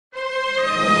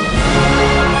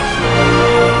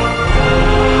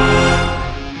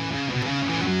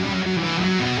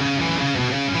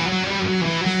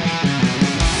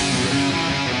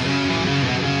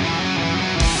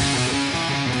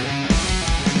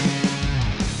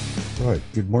Right.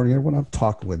 Good morning, everyone. I'm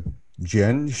talking with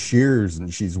Jen Shears,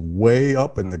 and she's way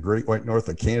up in the Great White North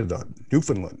of Canada,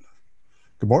 Newfoundland.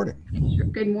 Good morning.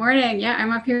 Good morning. Yeah,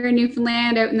 I'm up here in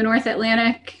Newfoundland, out in the North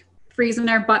Atlantic, freezing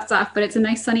our butts off, but it's a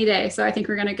nice sunny day, so I think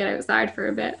we're going to get outside for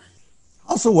a bit.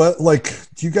 Also, what, like,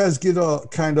 do you guys get a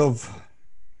kind of,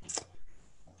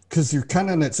 because you're kind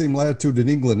of in that same latitude in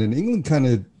England, and England kind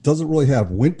of doesn't really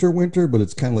have winter, but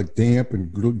it's kind of like damp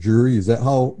and dreary. Is that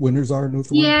how winters are in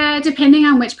Newfoundland? Yeah, depending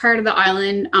on which part of the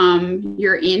island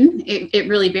you're in, it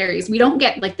really varies. We don't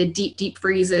get like the deep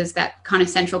freezes that kind of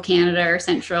central Canada or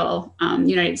central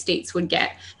United States would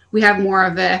get. We have more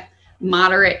of a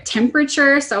moderate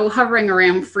temperature, so hovering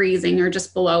around freezing or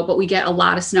just below, but we get a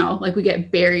lot of snow. Like we get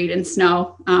buried in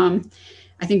snow.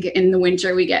 I think in the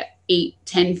winter we get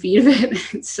 8-10 feet of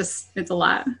it. It's a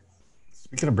lot.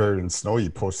 Speaking of buried in snow, you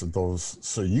posted those.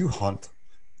 So you hunt.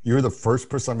 You're the first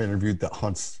person I've interviewed that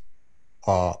hunts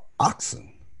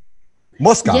oxen.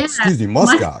 Muskox, excuse me,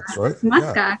 muskox, right?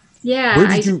 Muskox, yeah.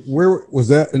 Where was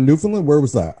that in Newfoundland? Where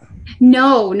was that?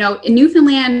 No. In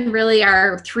Newfoundland, really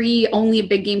our three only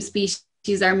big game species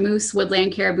are moose,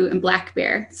 woodland caribou, and black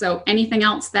bear. So anything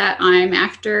else that I'm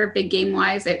after big game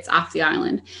wise, it's off the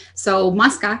island. So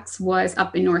muskox was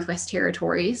up in Northwest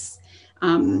Territories.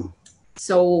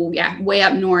 So yeah, way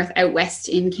up north, out west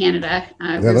in Canada.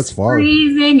 Yeah, that's far.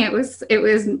 Freezing. It was,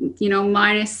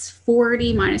 minus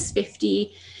 40, minus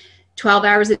 50, 12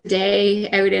 hours a day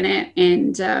out in it.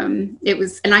 And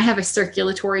and I have a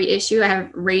circulatory issue. I have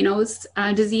Raynaud's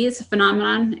disease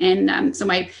phenomenon. And so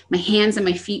my hands and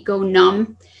my feet go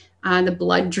numb. The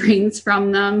blood drains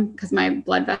from them because my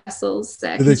blood vessels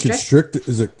Do they constrict?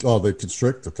 They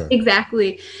constrict? Okay.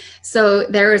 Exactly. So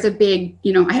there was a big,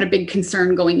 I had a big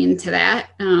concern going into that.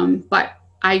 But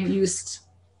I used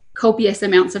copious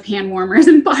amounts of hand warmers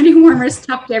and body warmers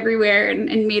tucked everywhere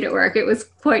and made it work. It was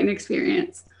quite an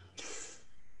experience.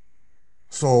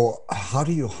 So how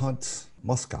do you hunt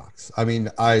muskox? I mean,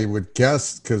 I would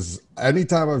guess, because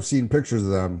anytime I've seen pictures of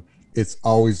them, it's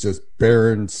always just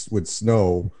barren with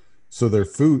snow. So their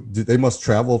food, they must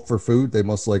travel for food. They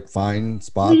must like find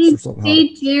spots or something. They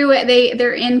do.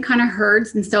 They're in kind of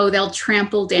herds, and so they'll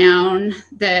trample down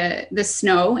the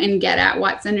snow and get at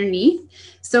what's underneath.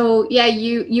 So yeah,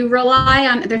 you rely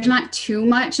on. There's not too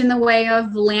much in the way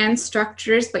of land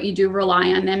structures, but you do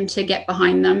rely on them to get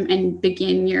behind them and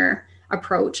begin your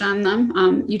approach on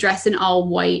them. You dress in all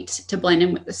white to blend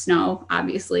in with the snow,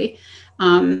 obviously.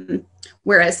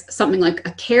 Whereas something like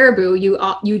a caribou,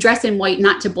 you dress in white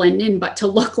not to blend in, but to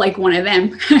look like one of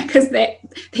them, because they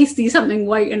see something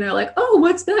white and they're like, oh,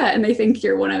 what's that? And they think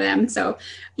you're one of them. So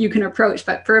you can approach.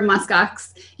 But for a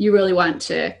muskox, you really want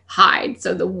to hide.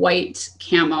 So the white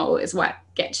camo is what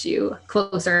gets you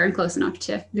closer and close enough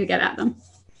to get at them.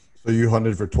 So you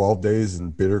hunted for 12 days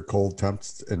in bitter cold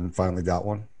temps and finally got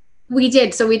one? We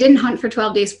did. So we didn't hunt for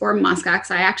 12 days for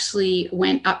muskox. I actually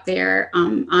went up there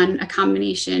on a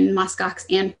combination muskox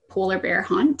and polar bear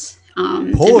hunt.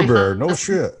 Polar bear? No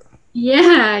shit.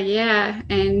 Yeah.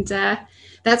 And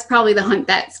that's probably the hunt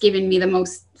that's given me the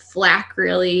most flack,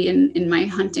 really, in my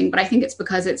hunting. But I think it's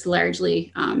because it's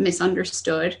largely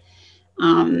misunderstood.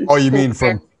 You mean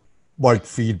from like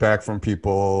feedback from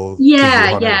people?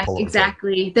 Yeah,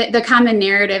 exactly. The common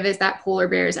narrative is that polar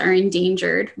bears are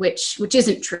endangered, which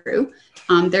isn't true.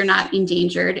 They're not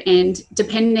endangered, and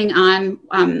depending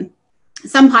on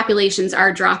some populations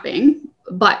are dropping,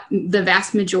 but the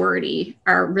vast majority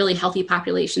are really healthy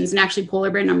populations. And actually,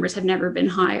 polar bear numbers have never been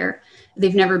higher.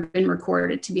 They've never been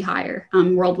recorded to be higher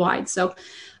worldwide. So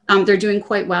they're doing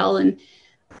quite well. And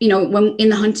when in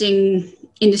the hunting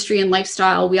industry and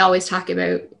lifestyle, we always talk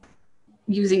about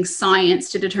using science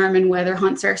to determine whether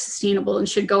hunts are sustainable and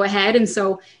should go ahead. And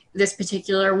so this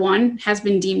particular one has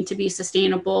been deemed to be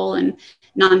sustainable and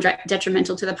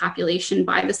non-detrimental to the population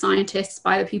by the scientists,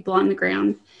 by the people on the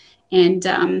ground. And,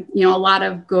 a lot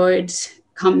of good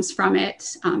comes from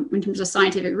it. In terms of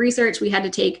scientific research, we had to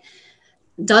take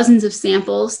dozens of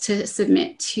samples to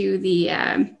submit to the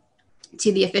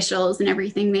officials and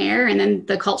everything there. And then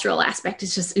the cultural aspect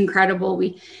is just incredible.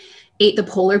 We ate the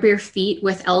polar bear feet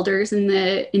with elders in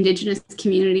the indigenous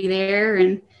community there,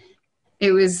 and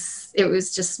it was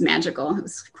just magical. It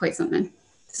was quite something.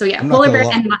 So yeah, polar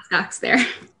bear and muskox there.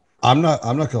 I'm not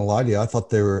gonna lie to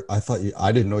you.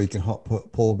 I didn't know you can hunt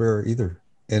polar bear either.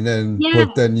 And then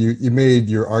but then you made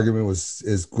your argument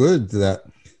is good that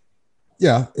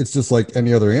it's just like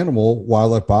any other animal.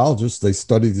 Wildlife biologists, they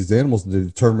study these animals to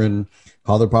determine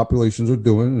how their populations are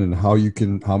doing and how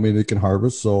many they can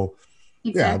harvest. So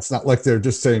exactly. Yeah, it's not like they're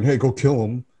just saying, hey, go kill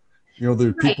them. There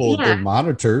are people, they're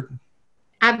monitored.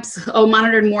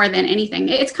 monitored more than anything.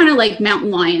 It's kind of like mountain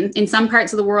lion. In some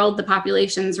parts of the world, the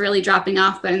population's really dropping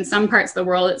off, but in some parts of the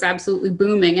world, it's absolutely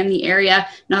booming. And the area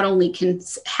not only can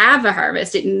have a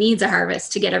harvest, it needs a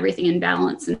harvest to get everything in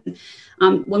balance. And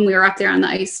when we were up there on the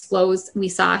ice floes, we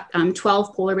saw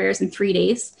 12 polar bears in 3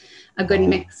 days, a good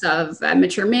mix of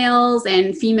mature males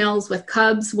and females with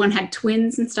cubs. One had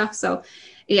twins and stuff. So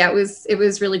yeah, it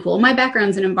was really cool. My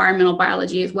background's in environmental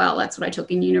biology as well. That's what I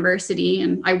took in university.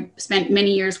 And I spent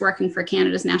many years working for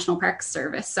Canada's National Parks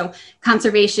Service. So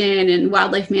conservation and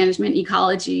wildlife management,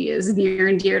 ecology is near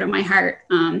and dear to my heart.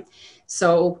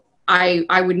 So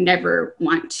I would never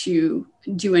want to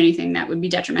do anything that would be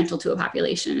detrimental to a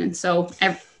population. And so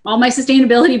all my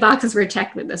sustainability boxes were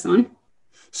checked with this one.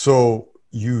 So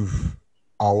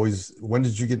when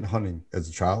did you get into hunting as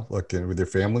a child? Like with your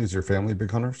family? Is your family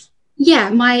big hunters? Yeah,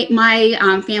 my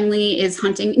family is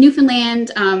hunting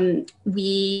Newfoundland.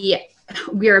 We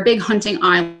are a big hunting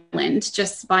island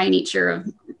just by nature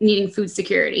of needing food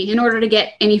security. In order to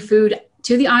get any food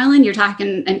to the island, you're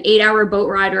talking an 8-hour boat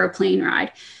ride or a plane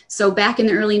ride. So back in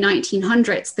the early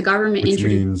 1900s, the government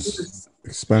introduced means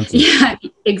expensive. Yeah,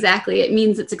 exactly. It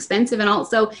means it's expensive. And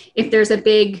also if there's a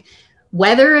big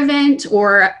weather event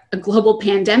or a global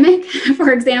pandemic,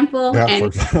 for example,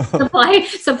 and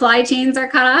supply chains are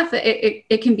cut off,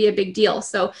 it can be a big deal.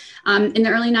 So in the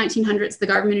early 1900s, the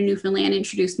government of Newfoundland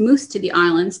introduced moose to the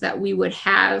island so that we would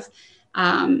have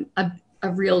a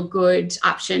real good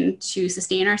option to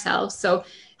sustain ourselves. So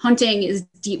hunting is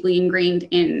deeply ingrained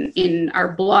in our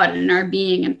blood and in our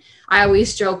being. And I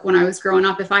always joke when I was growing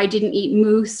up, if I didn't eat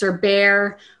moose or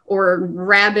bear or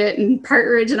rabbit and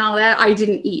partridge and all that, I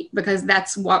didn't eat, because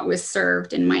that's what was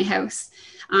served in my house.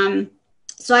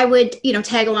 So I would,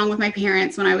 tag along with my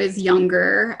parents when I was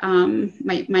younger.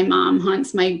 My mom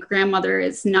hunts. My grandmother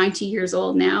is 90 years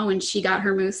old now, and she got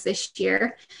her moose this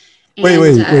year. And,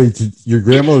 wait. Your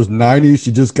grandmother's 90.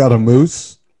 She just got a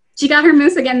moose? She got her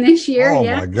moose again this year. Oh,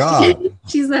 yeah. my God.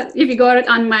 If you go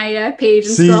on my page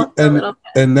and scroll a little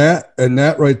bit. And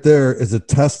that right there is a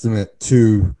testament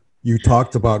to, you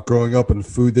talked about growing up and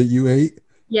food that you ate.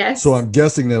 Yes. So I'm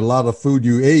guessing that a lot of food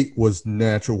you ate was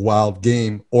natural wild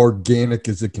game, organic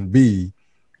as it can be.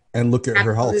 And look at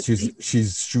her health.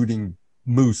 She's shooting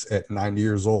moose at 90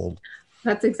 years old.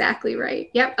 That's exactly right.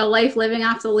 Yep. A life living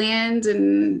off the land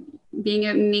and being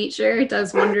out in nature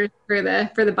does wonders for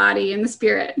the body and the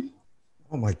spirit.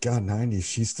 Oh my God, 90.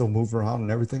 She's still moving around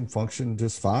and everything functioning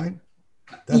just fine.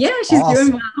 Yeah, she's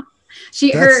awesome. Doing well.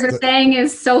 Her saying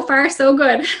is, so far, so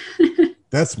good.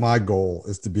 That's my goal,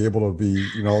 is to be able to be,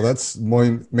 that's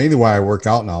mainly why I work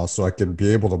out now, so I can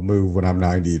be able to move when I'm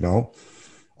 90,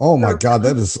 Oh my God,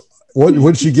 that is, what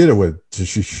did she get it with? Did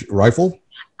she rifle?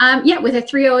 Yeah, with a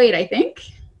 308, I think.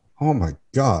 Oh my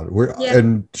God.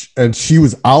 And she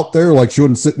was out there, like she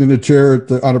wasn't sitting in a chair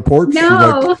on a porch?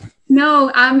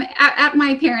 No, at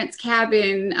my parents'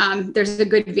 cabin, there's a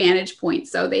good vantage point.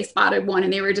 So they spotted one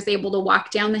and they were just able to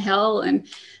walk down the hill and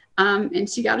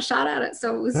she got a shot at it.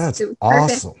 So it was awesome.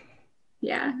 Perfect.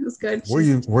 Yeah, it was good.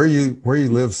 Where you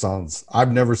live sounds, I've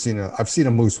seen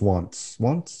a moose once.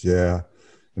 Yeah.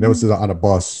 And that was on a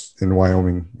bus in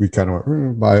Wyoming. We kind of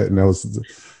went by it, and that was,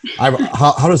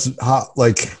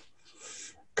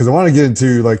 because I want to get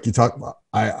into, like you talk about,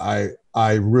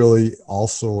 I really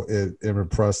also am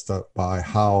impressed by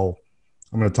how,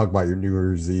 I'm going to talk about your New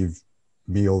Year's Eve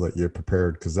meal that you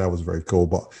prepared, because that was very cool.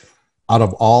 But out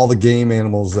of all the game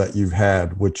animals that you've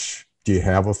had, which do you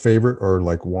have a favorite, or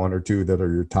like one or two that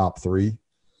are your top three?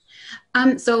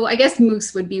 So I guess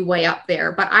moose would be way up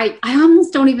there, but I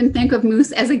almost don't even think of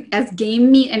moose as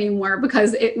game meat anymore,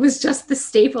 because it was just the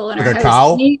staple in our house.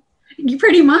 Cow? You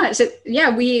pretty much.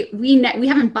 We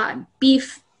haven't bought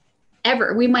beef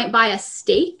ever. We might buy a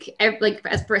steak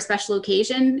as for a special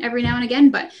occasion every now and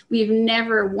again, but we've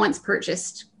never once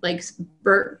purchased like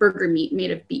burger meat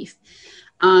made of beef.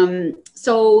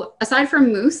 So aside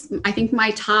from moose, I think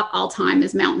my top all time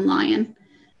is mountain lion.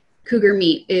 Cougar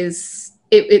meat is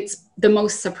it's the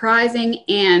most surprising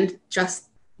and just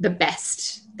the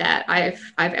best that I've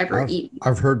ever eaten.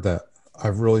 I've heard that.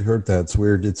 I've really heard that. It's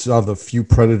weird. It's one of the few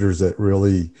predators that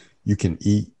really you can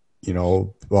eat,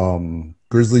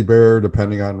 grizzly bear,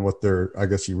 depending on what I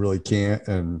guess you really can't.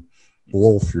 And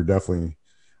wolf, you're definitely,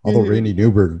 although Randy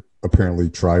Newberg apparently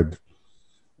tried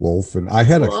wolf. And I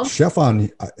had a chef on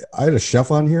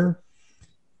here,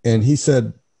 and he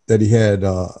said that he had,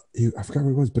 I forgot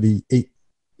what it was, but he ate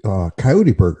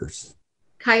coyote burgers.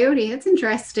 Coyote, that's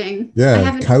interesting. Yeah, I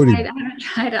haven't tried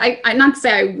it. I not to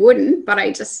say I wouldn't, but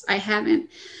I haven't.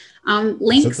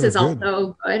 Lynx is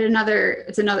also good.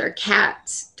 It's another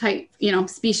cat type,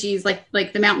 species like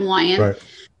the mountain lion. Right.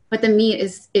 but the meat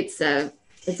is, it's a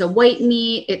white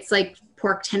meat. It's like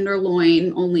pork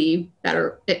tenderloin, only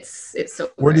better. It's so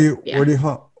Where do you, where do you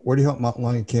hunt mountain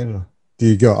lion in Canada? Do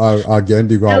you go, again,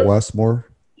 do you go out west more?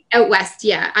 Out west,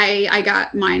 yeah. I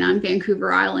got mine on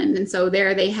Vancouver Island, and so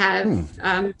there they have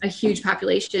a huge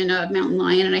population of mountain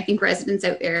lion, and I think residents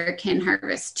out there can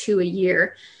harvest 2 a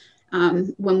year.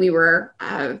 When we were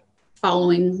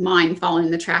following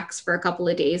the tracks for a couple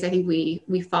of days, I think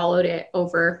we followed it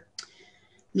over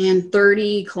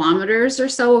 30 kilometers or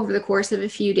so over the course of a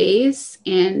few days,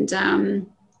 and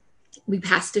we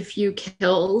passed a few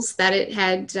kills that it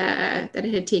had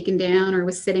taken down or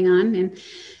was sitting on, and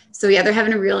so yeah, they're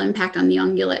having a real impact on the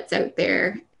ungulates out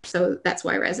there. So that's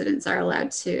why residents are allowed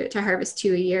to harvest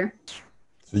 2 a year.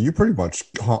 So you pretty much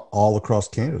hunt all across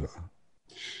Canada.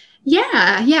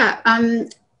 Yeah.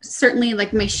 Certainly,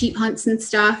 like my sheep hunts and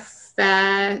stuff,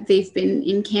 they've been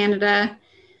in Canada.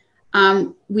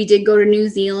 We did go to New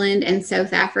Zealand and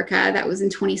South Africa. That was in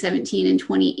 2017 and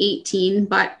 2018.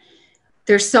 But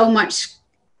there's so much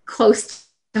close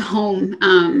to home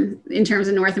in terms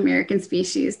of North American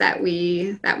species that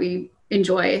we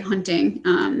enjoy hunting,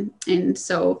 and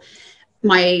so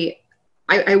I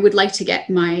would like to get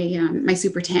my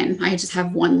Super 10. I just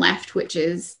have one left, which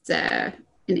is an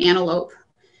antelope,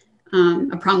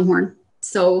 a pronghorn.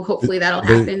 So hopefully that'll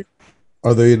happen.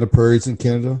 Are they in the prairies in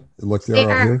Canada like they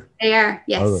are out here? They are,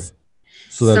 yes. Are they?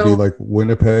 So that'd be like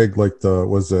Winnipeg, like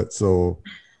so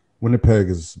Winnipeg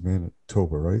is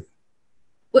Manitoba, right?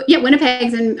 Well, yeah, Winnipeg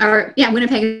is in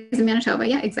Manitoba.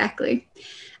 Yeah, exactly.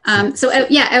 So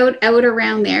out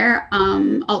around there,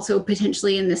 also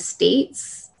potentially in the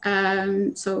States.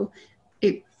 We'll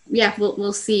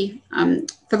see.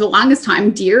 For the longest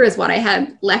time, deer is what I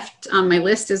had left on my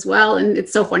list as well. And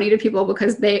it's so funny to people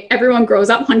because everyone grows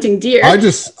up hunting deer. I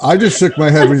just shook my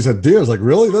head when you said deer. I was like,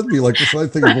 really? That'd be like I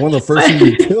think of one of the first things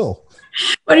you kill.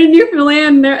 But in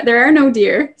Newfoundland, there are no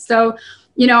deer. So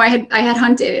I had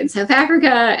hunted in South Africa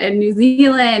and New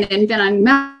Zealand and been on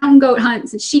mountain goat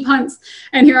hunts and sheep hunts.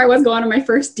 And here I was going on my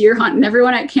first deer hunt, and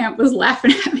everyone at camp was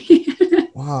laughing at me.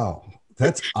 Wow.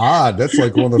 That's odd. That's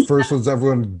like one of the first ones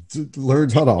everyone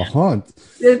learns how to hunt.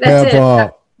 That's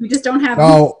it. We just don't have.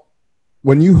 Now,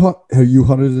 when you hunt, have you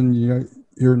hunted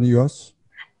here in the U.S.?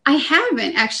 I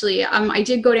haven't actually. I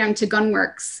did go down to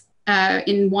Gunworks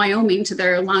in Wyoming to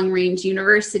their long-range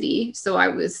university. So I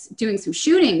was doing some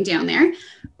shooting down there,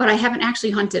 but I haven't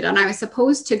actually hunted. And I was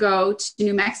supposed to go to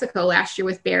New Mexico last year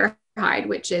with Bear Hide,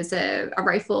 which is a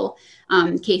rifle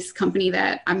case company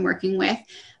that I'm working with.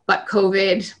 But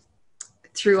COVID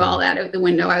threw all that out the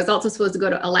window. I was also supposed to go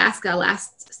to Alaska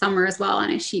last summer as well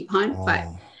on a sheep hunt, but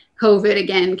COVID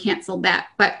again canceled that.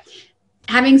 But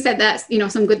having said that,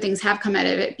 some good things have come out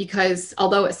of it, because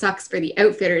although it sucks for the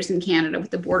outfitters in Canada with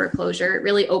the border closure, it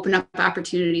really opened up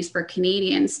opportunities for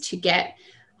Canadians to get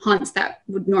hunts that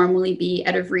would normally be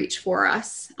out of reach for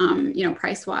us,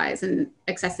 price-wise and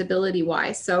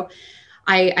accessibility-wise. So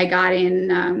I got in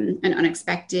an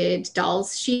unexpected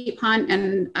Dall's sheep hunt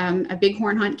and a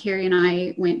bighorn hunt. Carrie and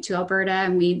I went to Alberta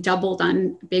and we doubled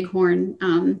on bighorn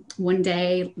one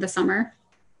day this summer.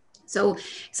 So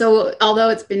although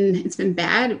it's been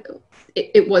bad,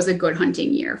 it was a good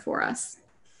hunting year for us.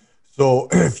 So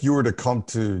if you were to come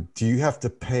do you have to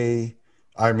pay?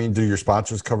 I mean, do your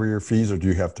sponsors cover your fees, or do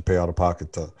you have to pay out of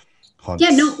pocket to hunt?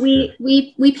 Yeah, no,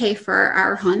 we pay for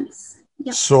our hunts.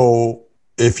 Yep. So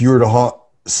if you were to hunt,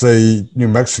 say, New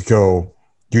Mexico,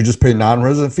 do you just pay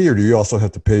non-resident fee, or do you also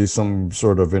have to pay some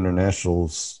sort of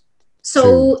internationals?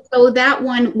 So that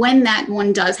one, when that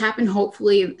one does happen,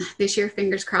 hopefully this year,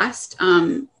 fingers crossed,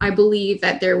 I believe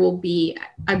that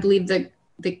the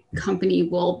company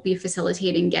will be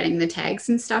facilitating getting the tags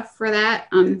and stuff for that.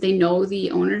 They know the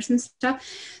owners and stuff.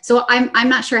 So I'm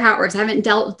not sure how it works. I haven't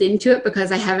delved into it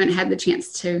because I haven't had the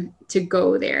chance to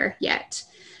go there yet.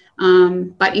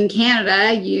 But in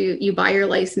Canada, you buy your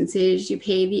licenses, you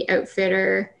pay the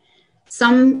outfitter.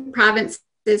 Some provinces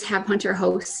have hunter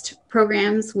host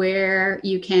programs where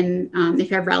you can, if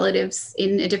you have relatives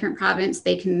in a different province,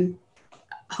 they can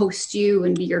host you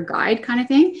and be your guide kind of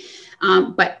thing.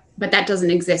 But that doesn't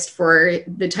exist for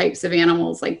the types of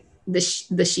animals like the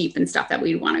sheep and stuff that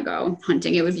we'd want to go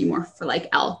hunting. It would be more for like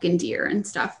elk and deer and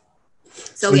stuff.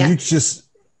 So yeah. You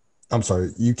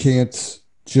can't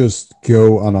just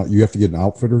go on you have to get an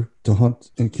outfitter to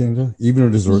hunt in Canada, even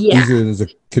if it is a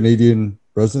Canadian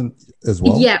resident as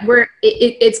well? Yeah,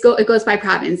 it goes by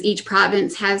province. Each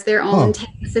province has their own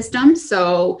tag system.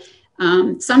 So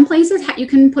some places you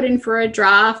can put in for a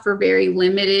draw for very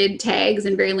limited tags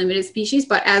and very limited species,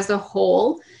 but as a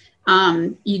whole,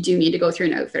 you do need to go through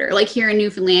an outfitter. Like here in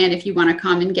Newfoundland, if you want to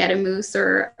come and get a moose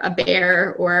or a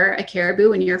bear or a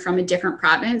caribou and you're from a different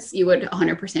province, you would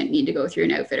 100% need to go through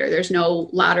an outfitter. There's no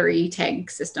lottery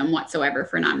tag system whatsoever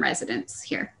for non-residents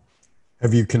here.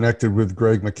 Have you connected with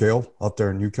Greg McHale out there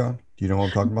in Yukon? Do you know what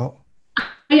I'm talking about?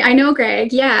 I know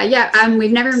Greg. Yeah.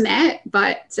 We've never met,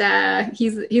 but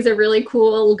he's a really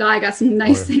cool guy. Got some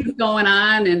nice things going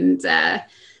on, and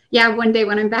one day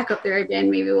when I'm back up there again,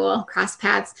 maybe we'll cross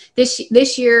paths.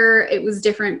 This year it was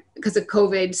different because of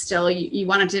COVID. Still, you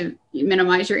wanted to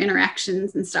minimize your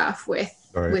interactions and stuff with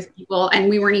people, and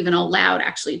we weren't even allowed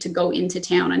actually to go into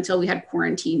town until we had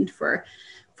quarantined for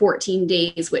 14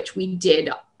 days, which we did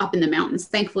up in the mountains.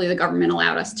 Thankfully, the government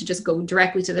allowed us to just go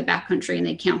directly to the backcountry, and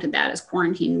they counted that as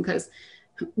quarantine because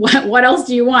what else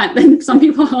do you want than some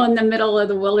people in the middle of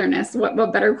the wilderness?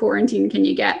 What better quarantine can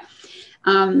you get?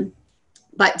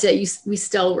 But we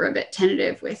still were a bit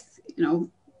tentative with,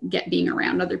 being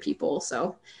around other people.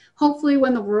 So hopefully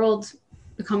when the world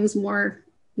becomes more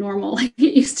normal like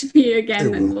it used to be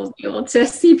again, then we'll be able to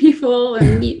see people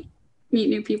and meet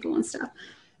new people and stuff.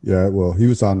 Yeah, well, he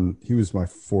was my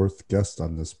fourth guest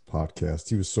on this podcast.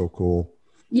 He was so cool.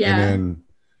 Yeah. And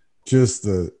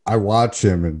then I watch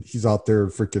him and he's out there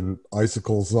freaking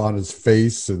icicles on his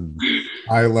face and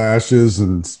eyelashes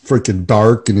and freaking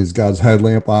dark, and he's got his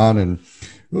headlamp on and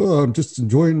I'm just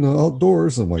enjoying the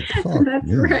outdoors. I'm like, that's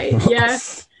right. Yeah.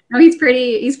 No, he's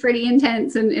pretty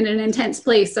intense and in an intense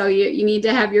place. So you need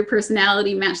to have your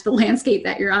personality match the landscape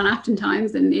that you're on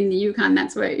oftentimes. And in the Yukon,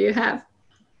 that's what you have.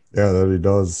 Yeah, that he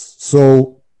does.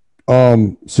 So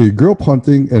you grew up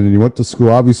hunting and then you went to school.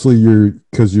 Obviously,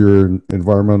 because you're in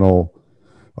environmental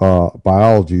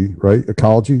biology, right?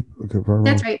 Ecology.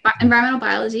 That's right. Environmental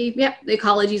biology. Yep. The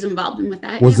ecology is involved in with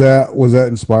that. Was that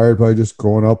inspired by just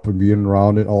growing up and being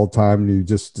around it all the time, and you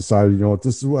just decided,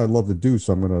 this is what I love to do,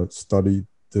 so I'm going to study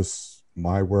this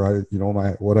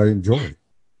what I enjoy.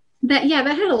 That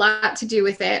had a lot to do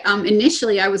with it.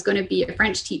 Initially, I was going to be a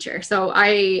French teacher, so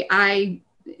I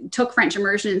took French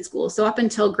immersion in school. So up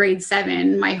until grade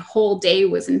 7, my whole day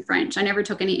was in French. I never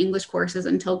took any English courses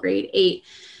until grade 8.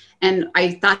 And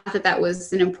I thought that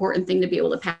was an important thing to be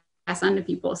able to pass on to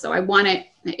people. So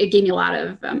it gave me a lot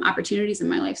of opportunities in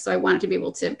my life. So I wanted to be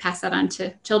able to pass that on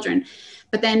to children.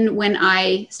 But then when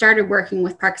I started working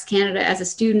with Parks Canada as a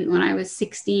student, when I was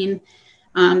 16,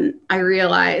 I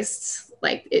realized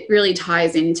it really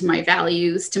ties into my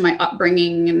values, to my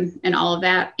upbringing and all of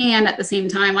that. And at the same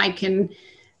time, I can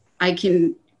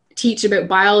teach about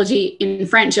biology in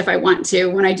French if I want to,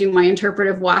 when I do my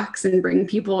interpretive walks and bring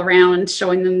people around,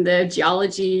 showing them the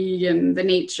geology and the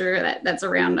nature that's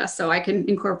around us. So I can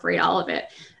incorporate all of it.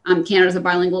 Canada's a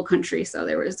bilingual country, so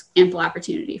there was ample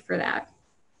opportunity for that.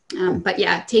 But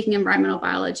yeah, taking environmental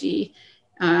biology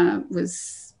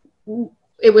was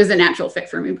a natural fit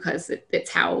for me because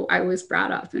it's how I was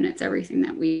brought up and it's everything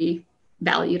that we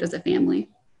valued as a family.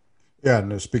 Yeah,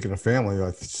 and speaking of family,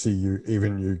 I see you're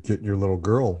getting your little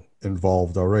girl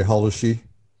involved already. How old is she?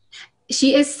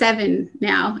 She is 7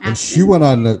 now. And she went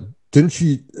on didn't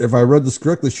she, if I read this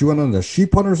correctly, she went on the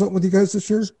sheep hunt or something with you guys this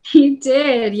year? She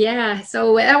did, yeah.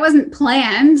 So that wasn't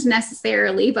planned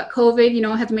necessarily, but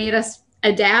COVID, has made us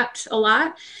adapt a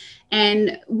lot.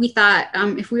 And we thought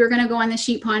if we were going to go on the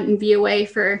sheep hunt and be away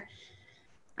for,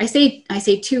 I say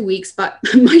 2 weeks, but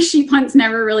my sheep hunts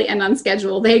never really end on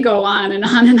schedule. They go on and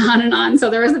on and on and on. So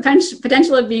there was the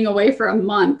potential of being away for a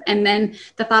month. And then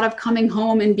the thought of coming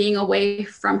home and being away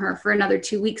from her for another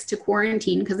 2 weeks to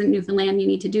quarantine, because in Newfoundland, you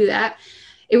need to do that.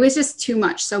 It was just too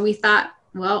much. So we thought,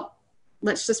 well,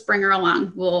 let's just bring her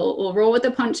along. We'll roll with the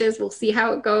punches. We'll see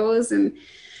how it goes. And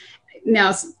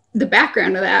now the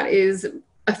background of that is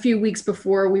a few weeks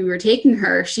before we were taking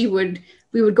her,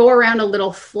 we would go around a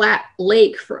little flat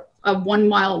lake for a 1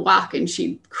 mile walk and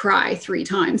she'd cry 3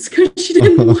 times because she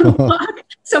didn't want to walk.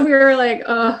 So we were like,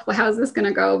 oh, well, how's this going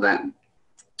to go? But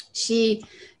she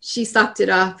sucked it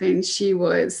up and she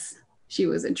was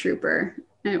a trooper.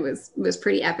 And it was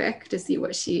pretty epic to see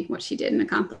what she did and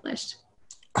accomplished.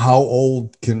 How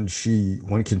old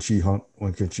when can she hunt?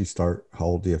 When can she start? How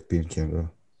old do you have to be in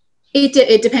Canada?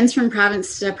 It depends from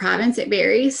province to province. It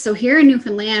varies. So here in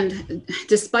Newfoundland,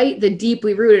 despite the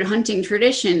deeply rooted hunting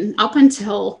tradition, up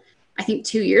until I think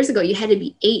 2 years ago, you had to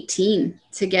be 18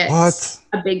 to get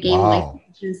a big game. Wow. Like,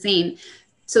 it's insane.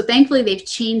 So thankfully they've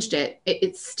changed it.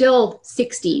 It's still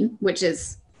 16, which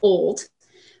is old,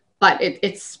 but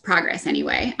it's progress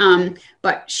anyway.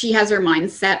 But she has her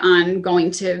mind set on going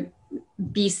to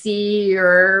BC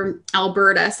or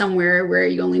Alberta, somewhere where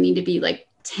you only need to be like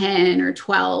 10 or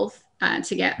 12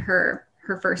 to get her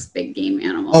her first big game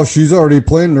animal. Oh, she's already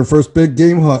planning her first big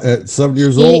game hunt at 7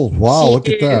 years old. Wow, look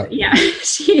at that. Yeah,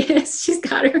 she is. She's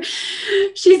got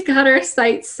her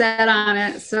sights set on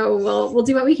it. So we'll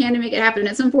do what we can to make it happen.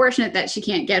 It's unfortunate that she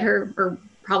can't get her, or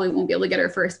probably won't be able to get her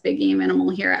first big game animal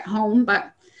here at home,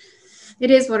 but it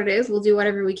is what it is. We'll do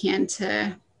whatever we can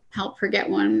to help her get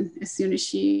one as soon as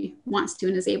she wants to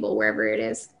and is able, wherever it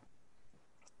is.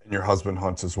 And your husband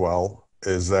hunts as well.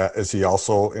 Is he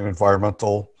also in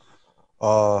environmental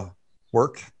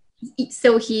work?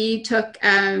 So he took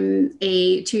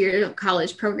a 2-year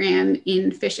college program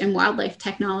in fish and wildlife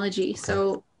technology. Okay.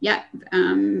 So yeah,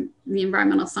 the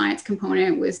environmental science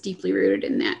component was deeply rooted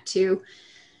in that too.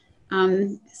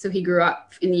 So he grew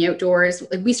up in the outdoors.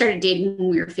 We started dating when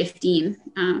we were 15.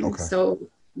 Okay.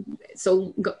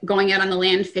 So going out on the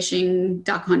land, fishing,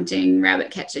 duck hunting,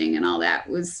 rabbit catching, and all that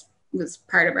was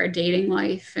part of our dating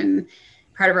life and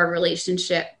part of our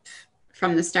relationship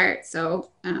from the start. So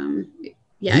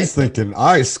yeah, he's thinking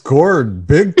I scored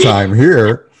big time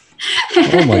here.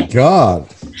 Oh my God,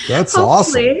 that's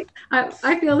awesome.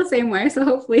 I feel the same way. So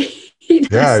hopefully he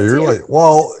does. Yeah, you're too. Like,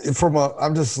 well,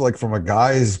 I'm just like, from a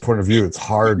guy's point of view, it's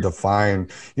hard to find,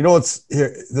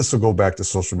 this will go back to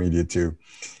social media too.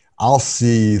 I'll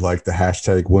see like the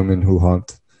hashtag women who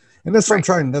hunt. And that's what I'm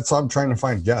trying to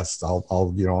find guests.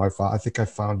 I think I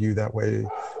found you that way.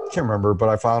 I can't remember,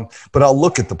 but I'll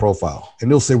look at the profile and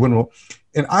they'll say women.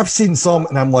 And I've seen some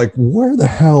and I'm like, where the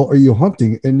hell are you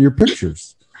hunting in your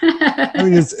pictures? I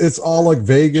mean, it's all like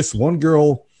Vegas. One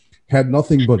girl had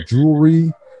nothing but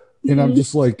jewelry. And I'm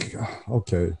just like,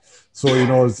 okay. So,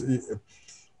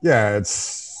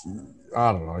 it's,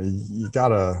 I don't know. You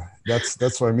gotta,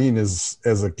 that's what I mean is,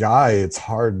 as a guy, it's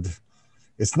hard.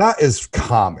 It's not as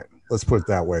common. Let's put it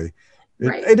that way.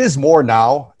 It is more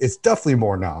now. It's definitely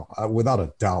more now, without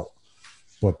a doubt.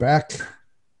 But back,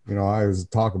 I was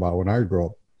talking about when I grew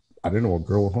up, I didn't know what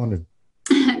girl wanted.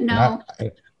 No.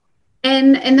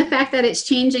 And the fact that it's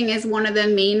changing is one of the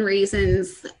main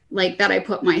reasons like that I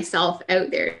put myself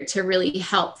out there to really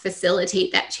help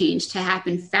facilitate that change to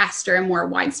happen faster and more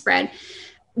widespread.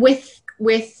 With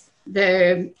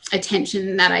the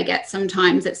attention that I get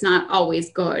sometimes, it's not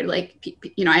always good. Like,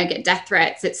 I get death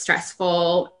threats. It's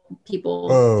stressful.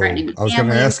 People threatening. I was going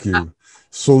to ask you.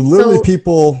 So literally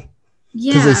people,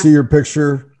 because they see your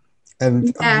picture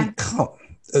and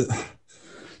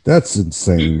that's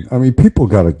insane. I mean, people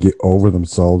got to get over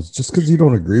themselves. Just because you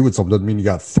don't agree with something doesn't mean you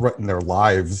got to threaten their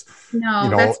lives.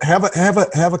 No, have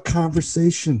a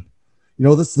conversation.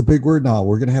 That's the big word now.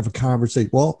 We're going to have a conversation.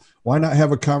 Well, why not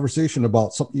have a conversation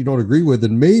about something you don't agree with?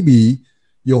 And maybe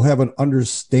you'll have an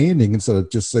understanding instead of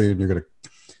just saying you're going to.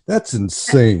 That's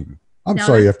insane. I'm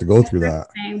sorry you have to go through that.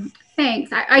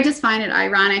 Thanks. I just find it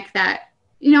ironic that,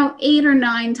 8 or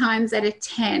 9 times out of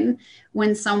 10,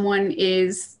 when someone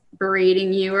is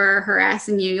berating you or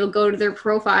harassing you, you'll go to their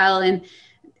profile and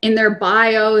in their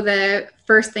bio, the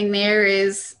first thing there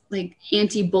is like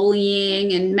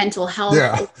anti-bullying and mental health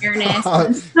awareness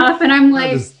and stuff. And I'm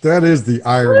like, that is the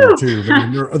irony too. I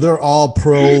mean, they're all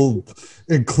pro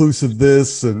inclusive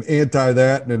this and anti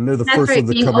that, and then they're the first ones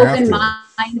to come after. Being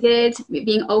open-minded,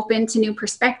 being open to new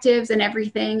perspectives and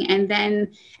everything,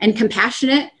 and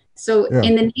compassionate. So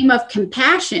in the name of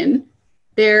compassion,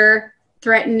 they're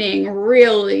threatening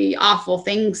really awful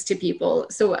things to people.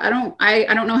 So I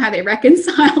don't know how they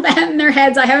reconcile that in their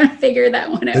heads. I haven't figured that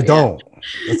one out. They don't.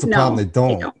 That's the problem. They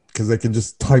don't, because they can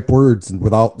just type words and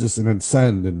without just an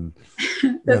send, and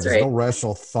there's no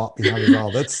rational thought behind it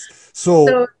all. That's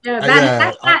so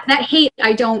that hate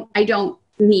I don't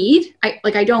need.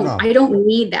 I don't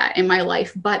need that in my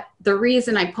life. But the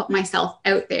reason I put myself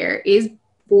out there is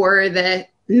for the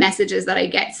messages that I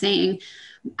get saying,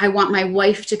 I want my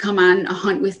wife to come on a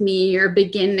hunt with me or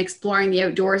begin exploring the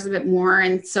outdoors a bit more.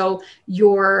 And so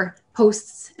your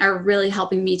posts are really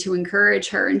helping me to encourage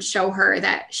her and show her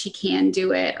that she can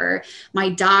do it. Or my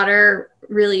daughter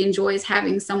really enjoys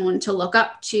having someone to look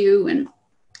up to. And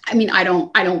I mean, I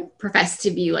don't profess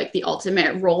to be like the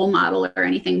ultimate role model or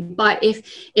anything, but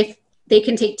if they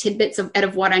can take tidbits out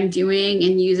of what I'm doing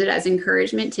and use it as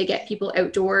encouragement to get people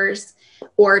outdoors,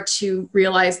 or to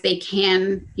realize they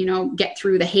can, get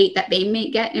through the hate that they may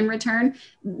get in return,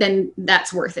 then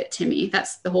that's worth it to me.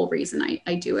 That's the whole reason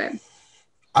I do it.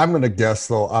 I'm going to guess,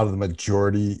 though, out of the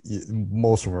majority,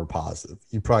 most of them are positive.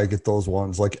 You probably get those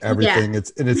ones, like everything. Yeah.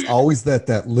 It's always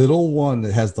that little one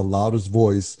that has the loudest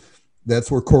voice.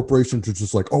 That's where corporations are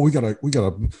just like, oh, we gotta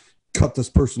cut this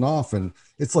person off. And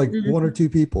it's like one or two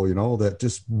people, that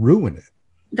just ruin it.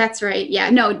 That's right. Yeah,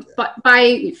 no, but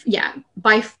by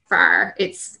far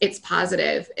it's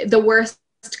positive. The worst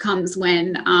comes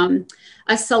when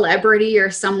a celebrity or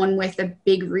someone with a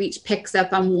big reach picks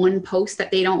up on one post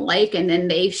that they don't like, and then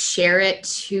they share it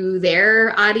to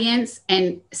their audience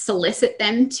and solicit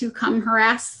them to come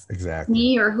harass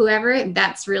me or whoever.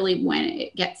 That's really when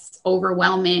it gets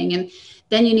overwhelming. And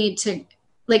then you need to,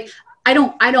 like, I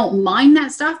don't mind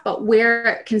that stuff, but where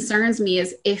it concerns me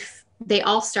is if they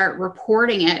all start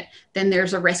reporting it, then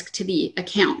there's a risk to the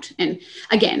account. And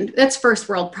again, that's first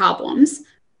world problems,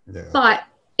 but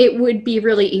it would be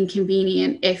really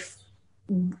inconvenient if,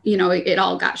 you know, it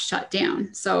all got shut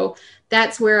down. So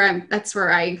that's where I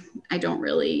don't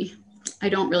really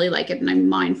like it, and I'm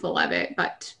mindful of it,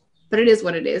 but it is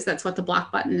what it is. That's what the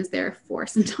block button is there for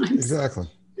sometimes.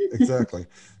 Exactly.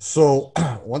 So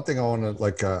one thing I want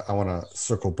to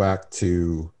circle back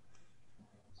to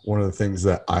one of the things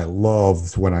that I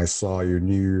loved when I saw your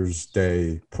New Year's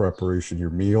Day preparation,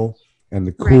 your meal. And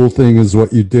the cool thing is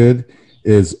what you did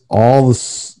is all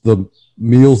the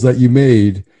meals that you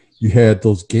made, you had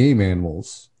those game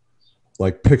animals,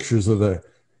 like pictures of that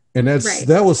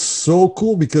was so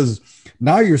cool, because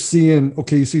now you're seeing,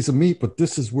 okay, you see some meat, but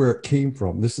this is where it came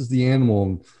from. This is the animal.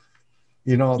 And,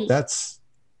 you know, that's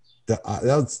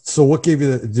so what gave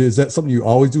you that? Is that something you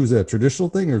always do? Is that a traditional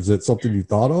thing, or is it something you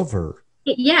thought of, or?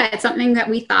 Yeah, it's something that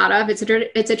we thought of. It's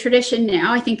a tradition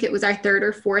now. I think it was our third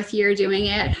or fourth year doing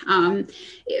it.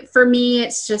 For me,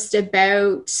 it's just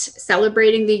about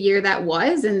celebrating the year that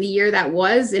was, and the year that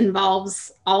was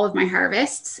involves all of my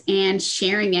harvests, and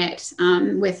sharing it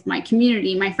with my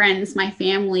community, my friends, my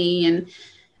family,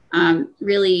 and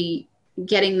really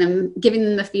giving them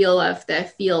the feel of the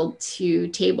field to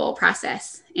table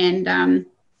process. And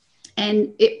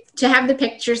to have the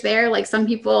pictures there, like some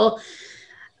people,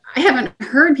 I haven't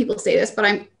heard people say this,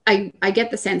 but I get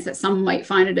the sense that some might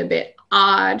find it a bit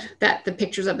odd that the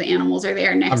pictures of the animals are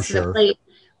there next to the plate.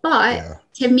 But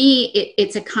to me,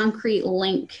 it's a concrete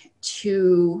link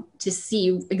to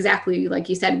see exactly, like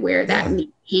you said, where that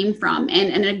meat came from,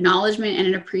 and an acknowledgement and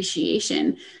an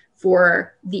appreciation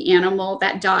for the animal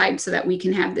that died so that we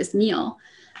can have this meal.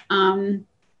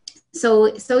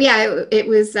 So yeah, it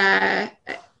was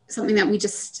something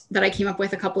that I came up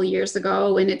with a couple of years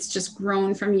ago, and it's just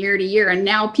grown from year to year. And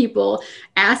now people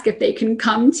ask if they can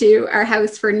come to our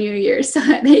house for New Year's so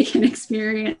that they can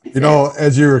experience it. You know,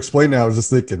 as you were explaining, I was just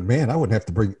thinking, man, I wouldn't have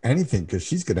to bring anything, because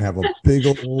she's going to have a big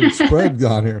old spread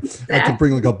on here. Exactly. I could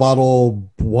bring like a bottle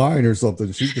of wine or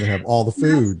something. She's going to have all the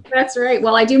food. That's right.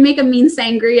 Well, I do make a mean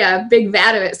sangria, a big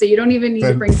vat of it, so you don't even need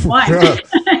to bring wine.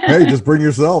 Hey, just bring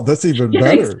yourself. That's even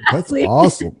better. Exactly. That's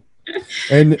awesome.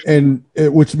 And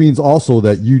which means also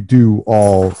that you do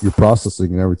all your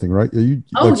processing and everything, right? You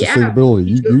like sustainability.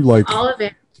 You like all of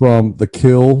it, from the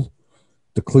kill,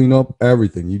 the cleanup,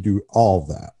 everything. You do all of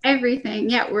that. Everything.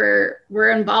 Yeah,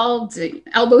 we're involved,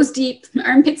 elbows deep,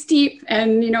 armpits deep,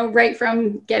 and right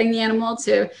from getting the animal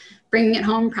to bringing it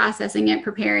home, processing it,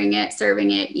 preparing it,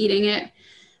 serving it, eating it.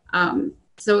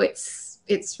 So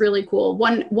it's really cool.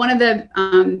 One of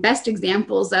the best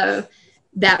examples of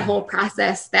that whole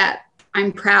process that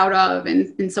I'm proud of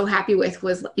and so happy with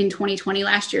was in 2020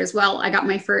 last year as well. I got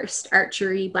my first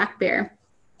archery black bear,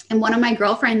 and one of my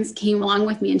girlfriends came along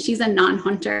with me, and she's a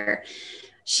non-hunter.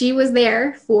 She was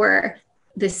there for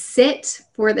the sit,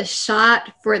 for the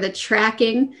shot, for the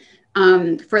tracking,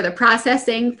 for the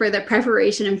processing, for the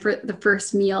preparation, and for the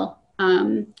first meal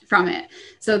from it.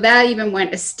 So that even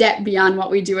went a step beyond what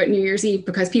we do at New Year's Eve,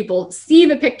 because people see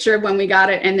the picture of when we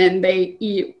got it and then they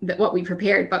eat what we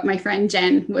prepared. But my friend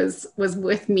Jen was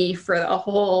with me for the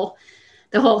whole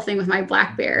thing with my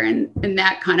black bear, and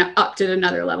that kind of upped it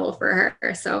another level for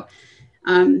her. So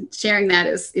sharing that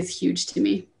is huge to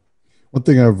me. One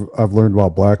thing I've learned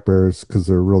about black bears, because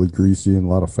they're really greasy and a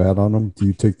lot of fat on them. Do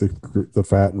you take the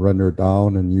fat and render it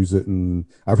down and use it? And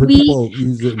I've heard people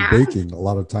use it in baking, a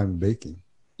lot of time in baking.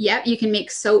 Yeah, you can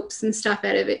make soaps and stuff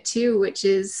out of it too, which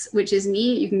is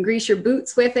neat. You can grease your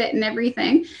boots with it and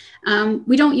everything.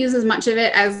 We don't use as much of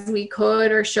it as we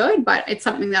could or should, but it's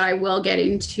something that I will get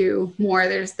into more.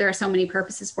 There are so many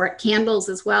purposes for it. Candles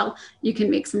as well. You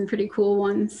can make some pretty cool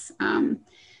ones.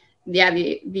 Yeah,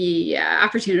 the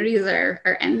opportunities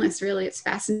are endless. Really, it's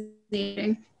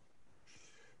fascinating.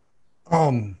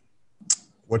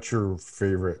 What's your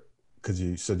favorite? Because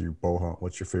you said you bow hunt.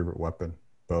 What's your favorite weapon,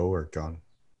 bow or gun?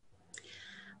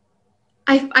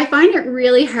 I find it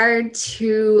really hard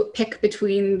to pick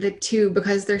between the two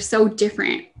because they're so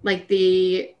different. Like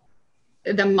the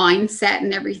mindset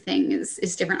and everything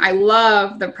is different. I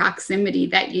love the proximity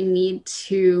that you need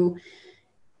to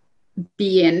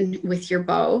be in with your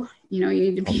bow. You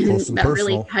need to be in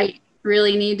that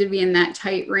really need to be in that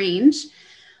tight range.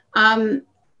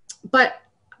 But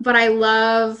but I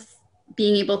love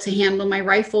being able to handle my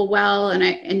rifle well,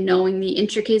 and knowing the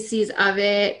intricacies of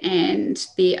it, and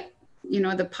the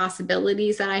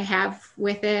possibilities that I have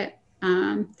with it.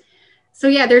 So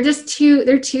yeah, they're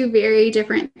two very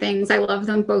different things. I love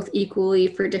them both equally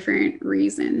for different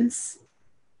reasons.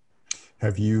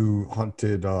 Have you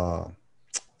hunted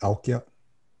elk yet?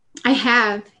 I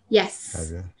have, yes. Have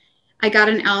you? I got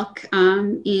an elk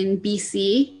in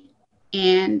BC,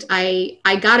 and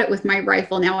I got it with my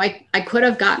rifle. Now I could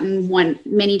have gotten one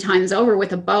many times over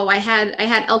with a bow. I had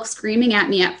elk screaming at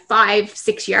me at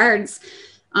 5-6 yards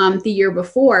the year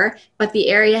before, but the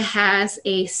area has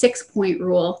a 6-point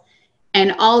rule,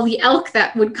 and all the elk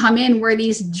that would come in were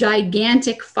these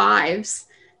gigantic 5s.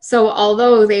 So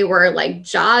although they were like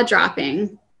jaw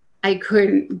dropping, I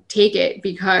couldn't take it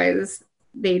because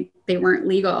they weren't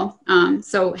legal.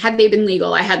 So had they been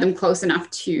legal, I had them close enough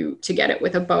to get it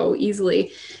with a bow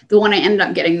easily. The one I ended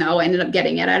up getting, though, I ended up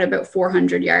getting it at about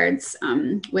 400 yards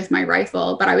with my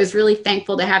rifle. But I was really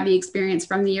thankful to have the experience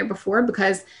from the year before,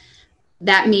 because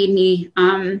that made me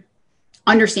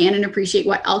understand and appreciate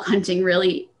what elk hunting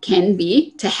really can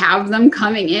be, to have them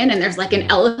coming in and there's like an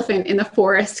elephant in the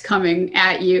forest coming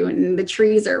at you and the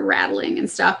trees are rattling and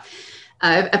stuff.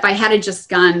 If I had just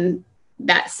gone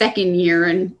that second year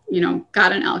and,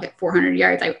 got an elk at 400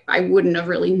 yards, I wouldn't have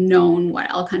really known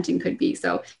what elk hunting could be.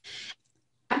 So at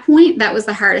that point, that was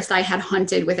the hardest I had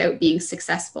hunted without being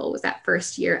successful, was that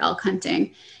first year elk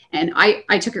hunting. And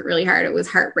I took it really hard. It was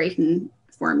heartbreaking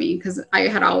for me because I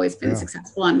had always been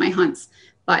successful on my hunts.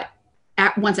 But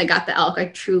once I got the elk, I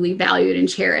truly valued and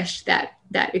cherished that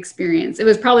experience. It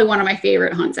was probably one of my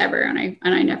favorite hunts ever. And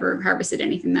I never harvested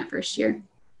anything that first year.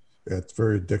 Yeah, it's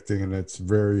very addicting, and it's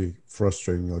very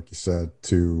frustrating, like you said,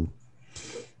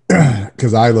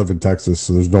 because I live in Texas,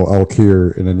 so there's no elk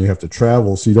here, and then you have to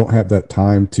travel, so you don't have that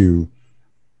time to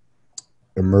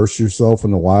immerse yourself in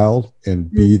the wild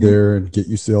and be there and get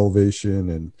used to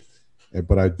elevation.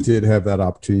 But I did have that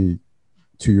opportunity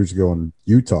 2 years ago in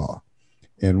Utah,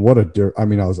 and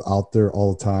I was out there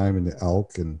all the time in the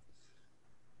elk, and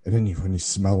then when you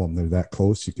smell them, they're that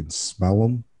close, you can smell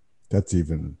them. That's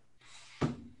even.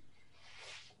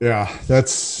 Yeah,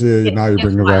 that's now you're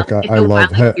bringing it back. I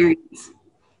love.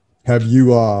 Have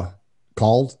you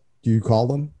called? Do you call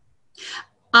them?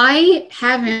 I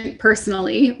haven't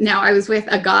personally. Now, I was with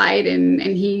a guide and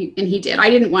he did.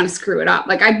 I didn't want to screw it up.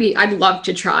 Like I'd love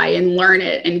to try and learn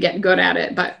it and get good at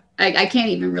it, but I can't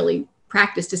even really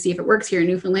practice to see if it works here in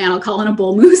Newfoundland. I'll call in a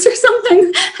bull moose or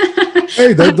something.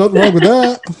 Hey, there's nothing wrong with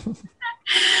that.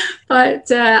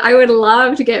 But I would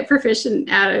love to get proficient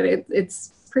at it.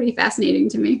 It's pretty fascinating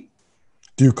to me.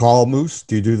 Do you call moose?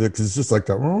 Do you do that? Because it's just like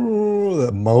that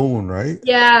moan, right?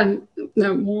 Yeah,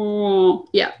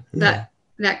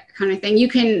 that kind of thing. You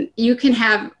can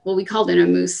have, well, we called in a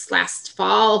moose last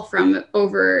fall from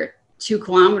over 2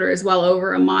 kilometers, well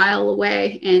over a mile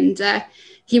away, and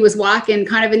he was walking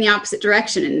kind of in the opposite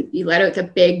direction, and he let out the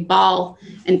big bawl,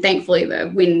 and thankfully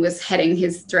the wind was heading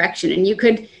his direction, and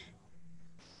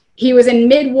he was in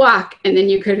mid walk, and then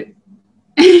you could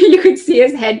see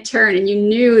his head turn, and you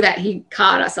knew that he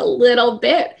caught us a little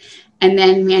bit. And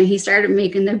then, man, he started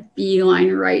making the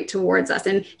beeline right towards us,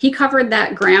 and he covered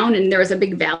that ground, and there was a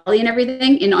big valley and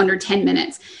everything in under 10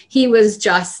 minutes. He was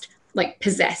just like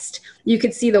possessed. You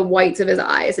could see the whites of his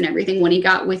eyes and everything when he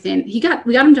got within. We got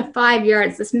him to 5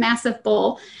 yards, this massive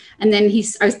bull. And then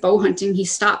I was bow hunting. He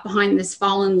stopped behind this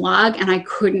fallen log, and I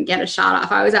couldn't get a shot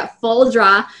off. I was at full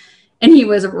draw, and he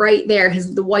was right there,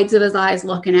 the whites of his eyes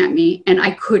looking at me, and I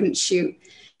couldn't shoot.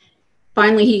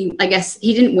 Finally, I guess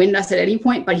he didn't wind us at any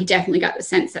point, but he definitely got the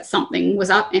sense that something was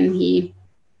up, and he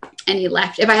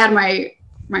left. If I had my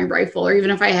rifle, or even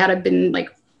if I had been like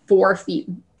 4 feet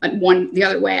the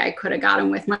other way, I could have got him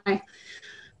with my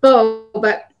bow.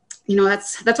 But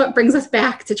that's what brings us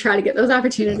back to try to get those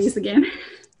opportunities again.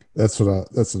 That's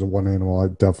the one animal I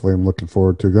definitely am looking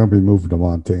forward to. I'm going to be moving to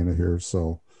Montana here,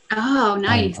 so. Oh,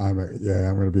 nice. I'm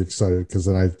going to be excited, because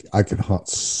then I can hunt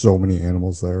so many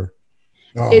animals there.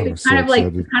 Oh, it's kind of like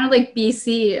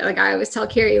BC. Like I always tell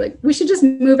Carrie, like we should just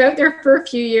move out there for a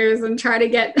few years and try to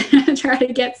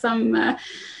get some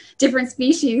different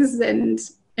species and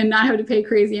not have to pay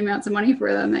crazy amounts of money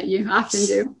for them that you often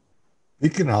do.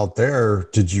 Speaking out there,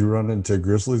 did you run into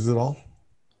grizzlies at all?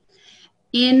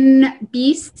 In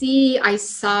BC, I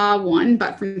saw one,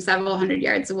 but from several hundred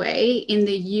yards away. In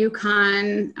the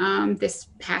Yukon, this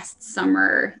past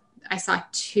summer, I saw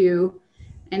 2,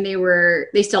 and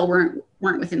they still weren't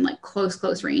within like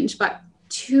close range, but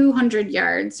 200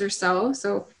 yards or so.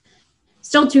 So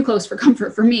still too close for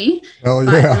comfort for me. Oh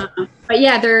yeah. But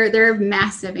yeah, they're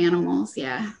massive animals.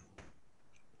 Yeah.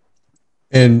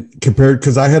 And compared,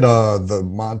 because I had the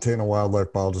Montana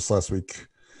wildlife biologist last week.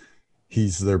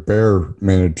 He's their bear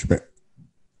management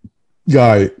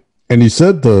guy, and he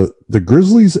said the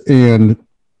grizzlies and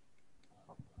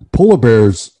polar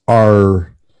bears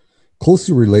are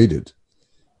closely related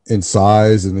in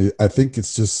size, and I think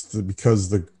it's just because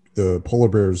the polar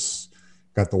bears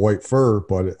got the white fur,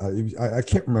 but I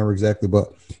can't remember exactly.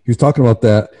 But he was talking about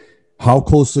that. How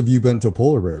close have you been to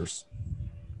polar bears?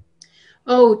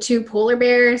 Oh, to polar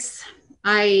bears.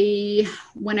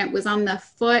 When it was on the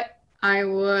foot, I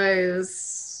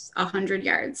was 100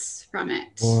 yards from it.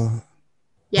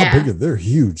 Yeah. How big are they? They're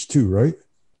huge too, right?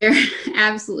 They're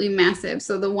absolutely massive.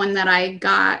 So the one that I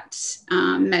got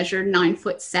measured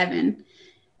 9'7",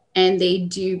 and they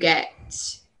do get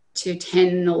to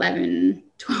 10, 11,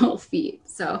 12 feet.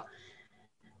 So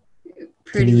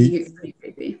pretty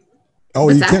crazy. Oh,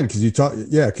 you can, because you talk.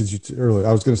 Yeah, because you earlier.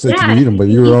 I was going to say can you eat them, but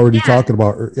you were already talking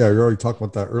about. Yeah, you're already talking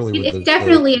about that earlier. It's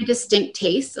definitely a distinct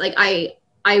taste. Like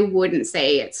I wouldn't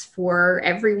say it's for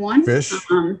everyone. Fish.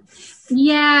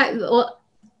 Yeah. Well,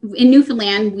 in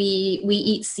Newfoundland, we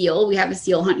eat seal. We have a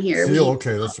seal hunt here. Seal.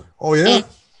 Okay. That's. Oh yeah.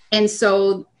 And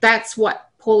so that's what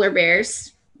polar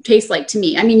bears taste like to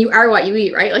me. I mean, you are what you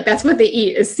eat, right? Like that's what they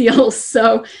eat is seals.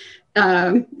 So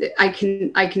I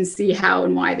can see how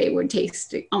and why they would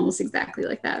taste almost exactly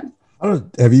like that.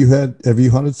 Have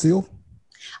you hunted seal?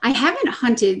 I haven't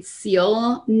hunted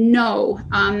seal. No.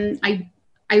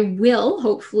 I will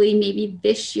hopefully maybe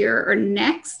this year or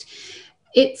next.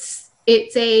 It's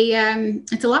a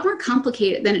lot more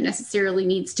complicated than it necessarily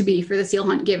needs to be for the seal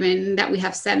hunt, given that we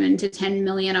have 7 to 10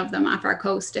 million of them off our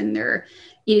coast and they're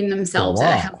eating themselves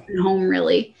at a house and home,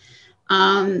 really.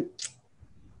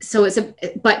 So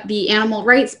but the animal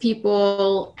rights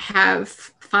people have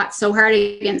fought so hard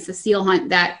against the seal hunt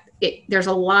that there's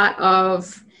a lot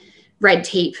of red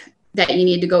tape that you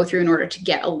need to go through in order to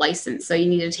get a license. So you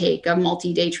need to take a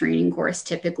multi-day training course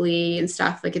typically and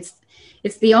stuff. Like it's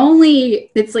like the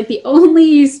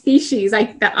only species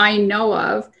that I know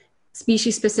of,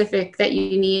 species specific, that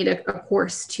you need a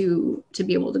course to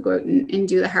be able to go out and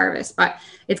do the harvest. But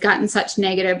it's gotten such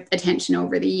negative attention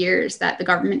over the years that the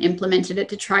government implemented it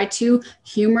to try to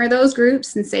humor those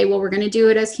groups and say, well, we're going to do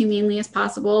it as humanely as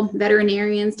possible.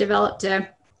 Veterinarians developed a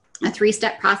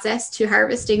 3-step process to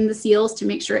harvesting the seals to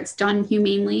make sure it's done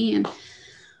humanely and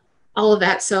all of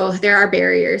that. So there are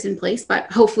barriers in place,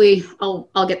 but hopefully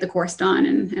I'll get the course done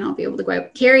and I'll be able to go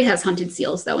out. Carrie has hunted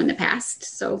seals though in the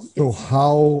past. So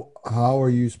how are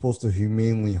you supposed to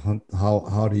humanely hunt?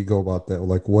 How do you go about that?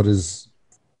 Like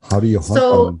how do you hunt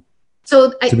them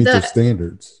to meet their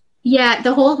standards? Yeah,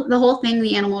 the whole thing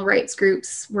the animal rights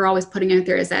groups were always putting out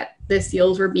there is that the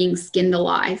seals were being skinned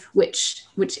alive, which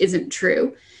isn't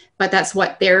true, but that's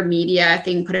what their media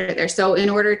thing put out there. So in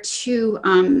order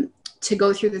to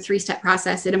go through the 3-step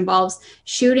process, it involves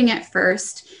shooting at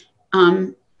first.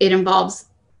 It involves,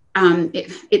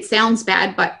 it sounds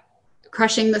bad, but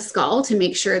crushing the skull to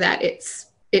make sure that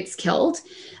it's killed,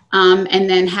 and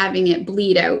then having it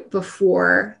bleed out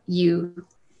before you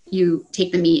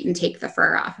take the meat and take the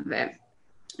fur off of it.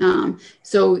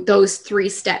 So those 3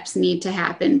 steps need to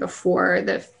happen before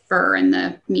the fur and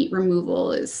the meat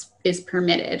removal is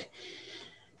permitted.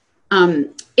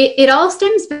 It all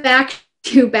stems back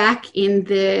in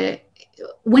the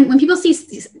when people see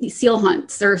seal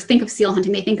hunts or think of seal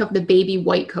hunting, they think of the baby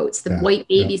white coats, the white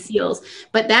baby seals,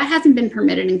 but that hasn't been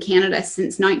permitted in Canada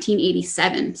since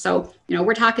 1987. So,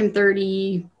 we're talking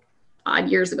 30 odd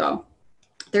years ago,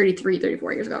 33,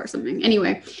 34 years ago or something.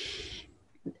 Anyway,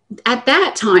 at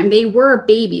that time, they were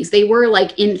babies. They were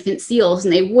like infant seals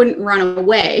and they wouldn't run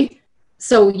away.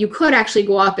 So you could actually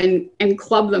go up and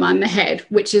club them on the head,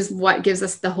 which is what gives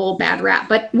us the whole bad rap.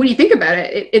 But when you think about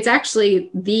it, it's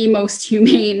actually the most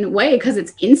humane way because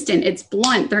it's instant, it's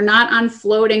blunt. They're not on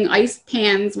floating ice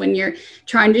pans when you're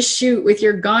trying to shoot with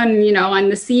your gun, on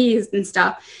the seas and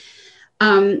stuff.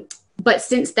 But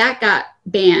since that got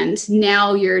banned,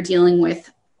 now you're dealing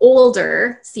with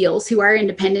older seals who are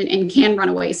independent and can run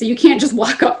away. So you can't just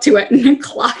walk up to it and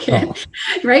clock it,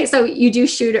 right? So you do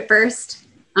shoot it first.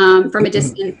 From a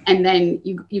distance, and then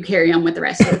you carry on with the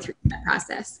rest of the 3-step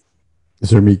process. Is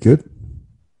their meat good?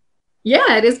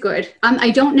 Yeah, it is good.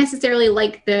 I don't necessarily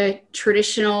like the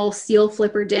traditional seal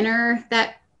flipper dinner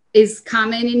that is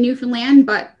common in Newfoundland,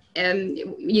 but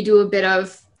you do a bit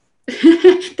of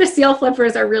the seal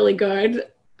flippers are really good.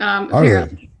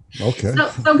 Apparently. Okay.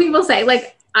 So people say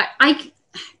like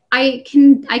I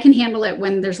can handle it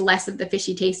when there's less of the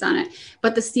fishy taste on it,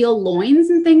 but the seal loins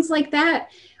and things like that,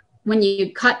 when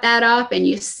you cut that up and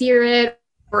you sear it,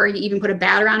 or you even put a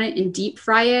batter on it and deep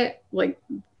fry it, like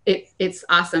it's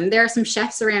awesome. There are some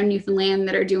chefs around Newfoundland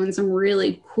that are doing some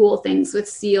really cool things with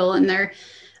seal, and they're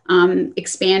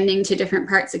expanding to different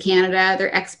parts of Canada. They're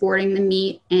exporting the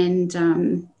meat,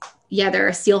 and yeah, there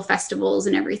are seal festivals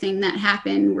and everything that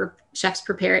happen where chefs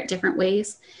prepare it different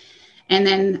ways. And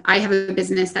then I have a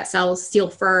business that sells seal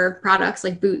fur products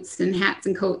like boots and hats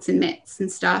and coats and mitts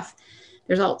and stuff.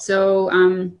 There's also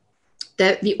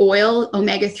the oil,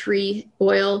 omega-3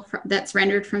 oil that's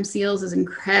rendered from seals is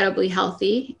incredibly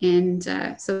healthy. And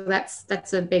so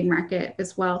that's a big market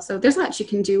as well. So there's lots you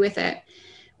can do with it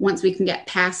once we can get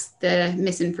past the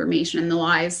misinformation and the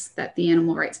lies that the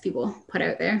animal rights people put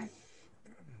out there.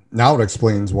 Now it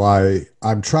explains why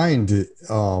I'm trying to,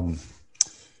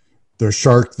 the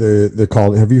shark, they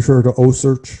call it, have you heard of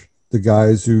O-Search? The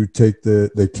guys who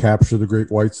they capture the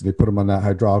great whites and they put them on that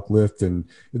hydraulic lift, and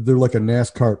they're like a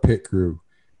NASCAR pit crew.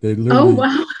 They literally,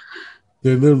 wow.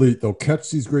 They'll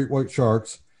catch these great white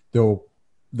sharks. They'll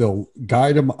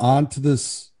guide them onto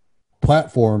this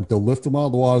platform. They'll lift them out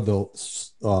of the water.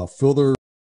 They'll fill their